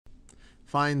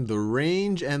find the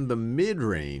range and the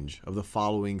mid-range of the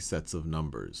following sets of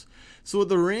numbers. So what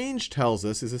the range tells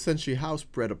us is essentially how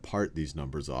spread apart these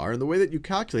numbers are. And the way that you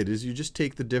calculate it is you just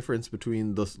take the difference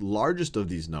between the largest of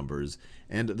these numbers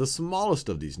and the smallest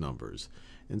of these numbers.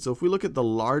 And so if we look at the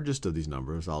largest of these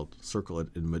numbers, I'll circle it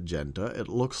in magenta, it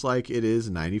looks like it is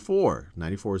 94.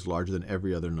 94 is larger than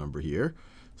every other number here.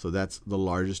 So that's the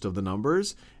largest of the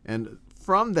numbers. And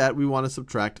from that, we want to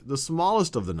subtract the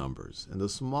smallest of the numbers. And the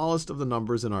smallest of the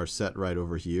numbers in our set right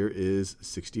over here is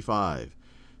 65.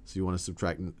 So you want to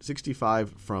subtract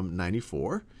 65 from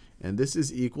 94. And this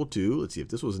is equal to, let's see, if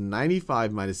this was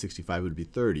 95 minus 65, it would be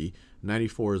 30.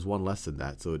 94 is one less than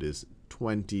that, so it is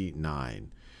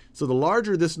 29. So the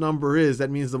larger this number is,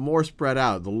 that means the more spread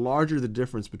out, the larger the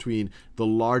difference between the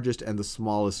largest and the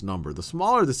smallest number. The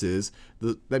smaller this is,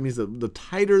 that means the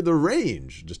tighter the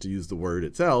range, just to use the word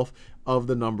itself, of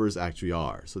the numbers actually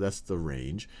are. So that's the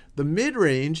range. The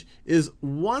mid-range is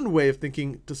one way of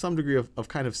thinking to some degree of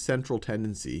kind of central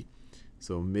tendency.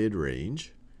 So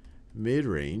mid-range.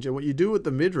 Mid-range. And what you do with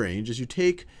the mid-range is you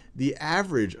take the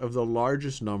average of the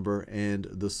largest number and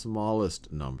the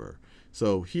smallest number.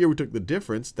 So here we took the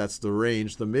difference. That's the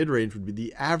range. The mid-range would be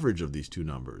the average of these two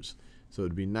numbers. So it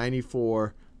would be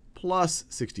 94 plus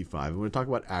 65. And when I talk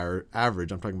about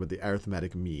average, I'm talking about the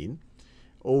arithmetic mean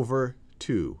over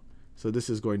 2. So this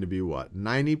is going to be what?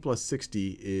 90 plus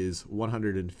 60 is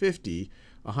 150.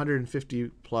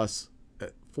 150 plus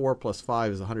 4 plus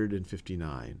 5 is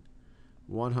 159.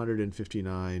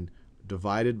 159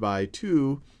 divided by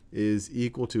 2 is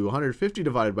equal to 150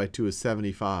 divided by 2 is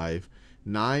 75.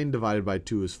 9 divided by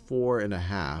 2 is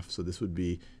 4.5. So this would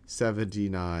be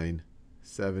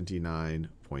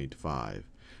 79.5.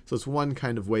 So it's one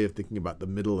kind of way of thinking about the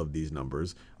middle of these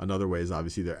numbers. Another way is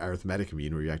obviously their arithmetic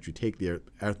mean, where you actually take the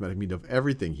arithmetic mean of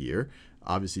everything here.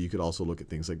 Obviously, you could also look at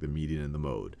things like the median and the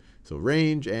mode. So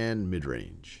range and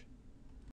mid-range.